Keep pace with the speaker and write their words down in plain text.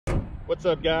What's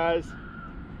up, guys?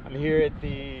 I'm here at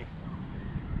the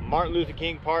Martin Luther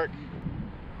King Park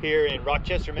here in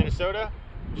Rochester, Minnesota.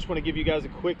 Just want to give you guys a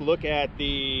quick look at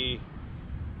the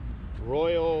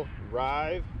Royal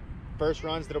Rive first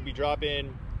runs that'll be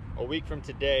dropping a week from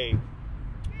today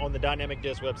on the Dynamic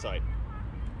Disc website.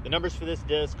 The numbers for this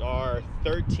disc are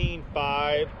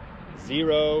 13.5,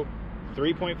 0,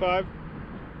 3.5.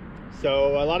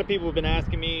 So a lot of people have been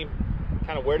asking me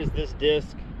kind of where does this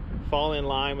disc fall in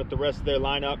line with the rest of their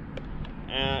lineup,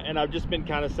 and I've just been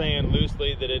kind of saying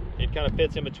loosely that it kind of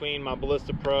fits in between my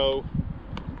Ballista Pro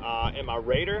and my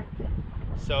Raider.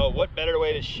 So what better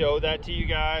way to show that to you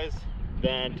guys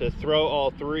than to throw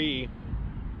all three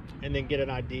and then get an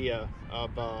idea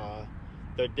of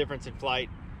the difference in flight.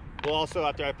 We'll also,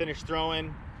 after I finish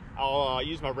throwing, I'll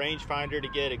use my rangefinder to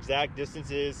get exact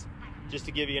distances just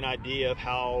to give you an idea of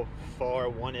how far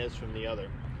one is from the other.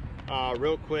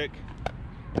 Real quick,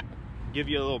 give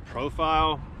you a little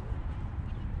profile.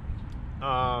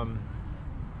 I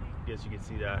guess you can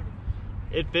see that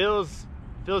it feels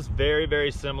very, very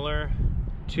similar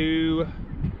to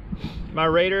my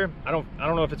Raider. I don't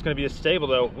know if it's going to be as stable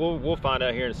though. We'll find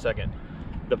out here in a second.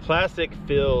 The plastic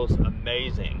feels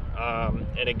amazing,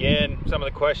 and again, some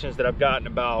of the questions that I've gotten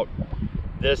about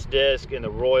this disc and the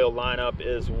Royal lineup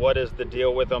is what is the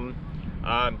deal with them.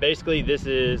 Basically, this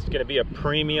is going to be a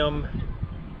premium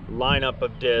lineup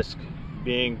of disc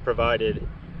being provided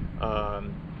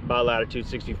by Latitude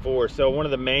 64. So one of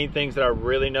the main things that I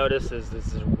really noticed is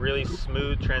this is really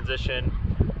smooth transition.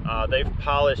 They've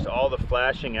polished all the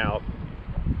flashing out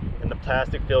and the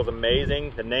plastic feels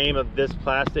amazing. The name of this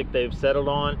plastic they've settled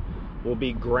on will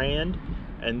be Grand,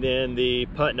 and then the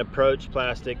putt and approach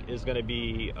plastic is going to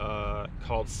be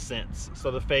called Sense. So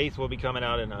the Faith will be coming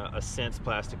out in a Sense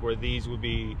plastic, where these would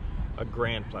be a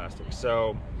Grand plastic.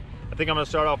 So I think I'm going to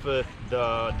start off with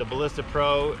the Ballista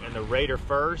Pro and the Raider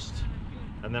first,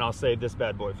 and then I'll save this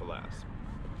bad boy for last.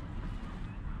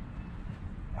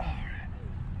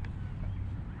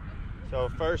 So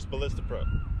first, Ballista Pro.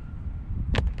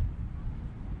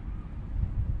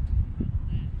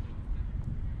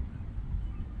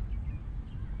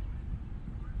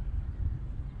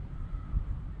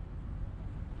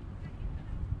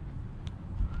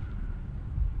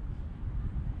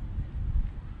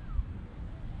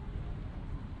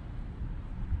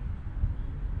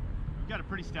 Got a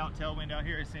pretty stout tailwind out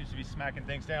here. It seems to be smacking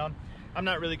things down. I'm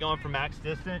not really going for max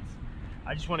distance.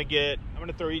 I just want to I'm going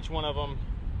to throw each one of them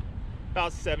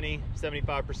about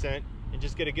 70-75% and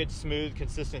just get a good, smooth,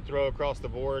 consistent throw across the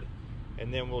board,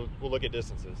 and then we'll look at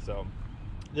distances. So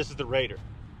this is the Raider.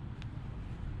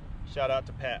 Shout out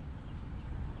to Pat.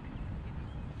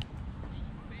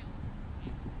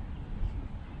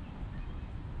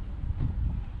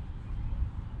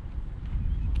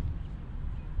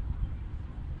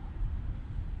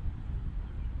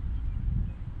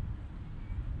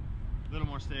 A little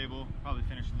more stable, probably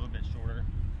finish a little bit shorter.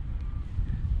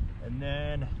 And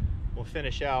then we'll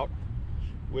finish out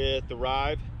with the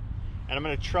Rive. And I'm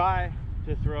gonna try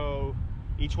to throw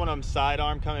each one of them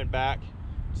sidearm coming back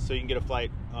so you can get a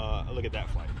flight, a look at that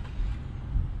flight.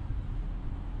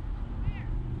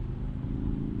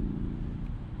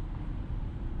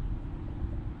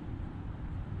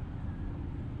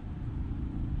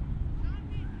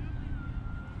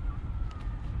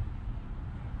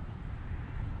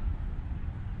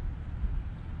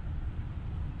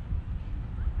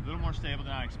 A little more stable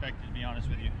than I expected, to be honest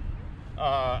with you.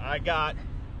 I got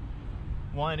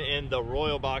one in the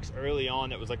Royal box early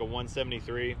on that was like a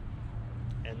 173,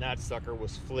 and that sucker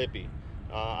was flippy.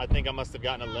 I think I must have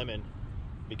gotten a lemon,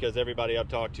 because everybody I've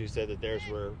talked to said that theirs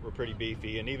were pretty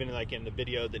beefy, and even like in the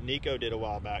video that Nico did a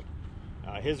while back,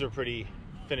 his were pretty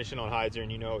finishing on hyzer,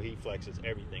 and you know he flexes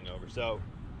everything over. So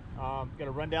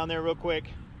gonna run down there real quick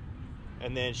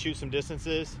and then shoot some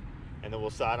distances, and then we'll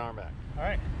sidearm back. All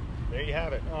right. There you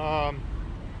have it. On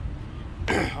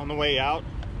the way out,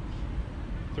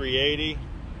 380,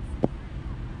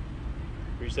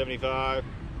 375,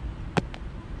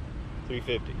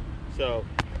 350. So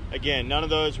again, none of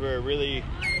those were really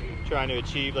trying to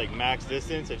achieve like max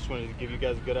distance. I just wanted to give you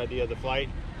guys a good idea of the flight.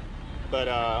 But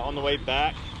on the way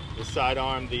back, the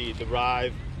sidearm, the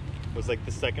Rive was like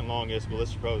the second longest,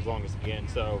 Ballista Pro was longest again.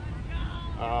 So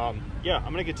yeah,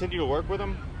 I'm gonna continue to work with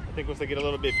them. I think once they get a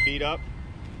little bit beat up,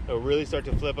 it'll really start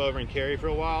to flip over and carry for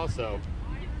a while, so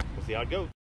we'll see how it goes.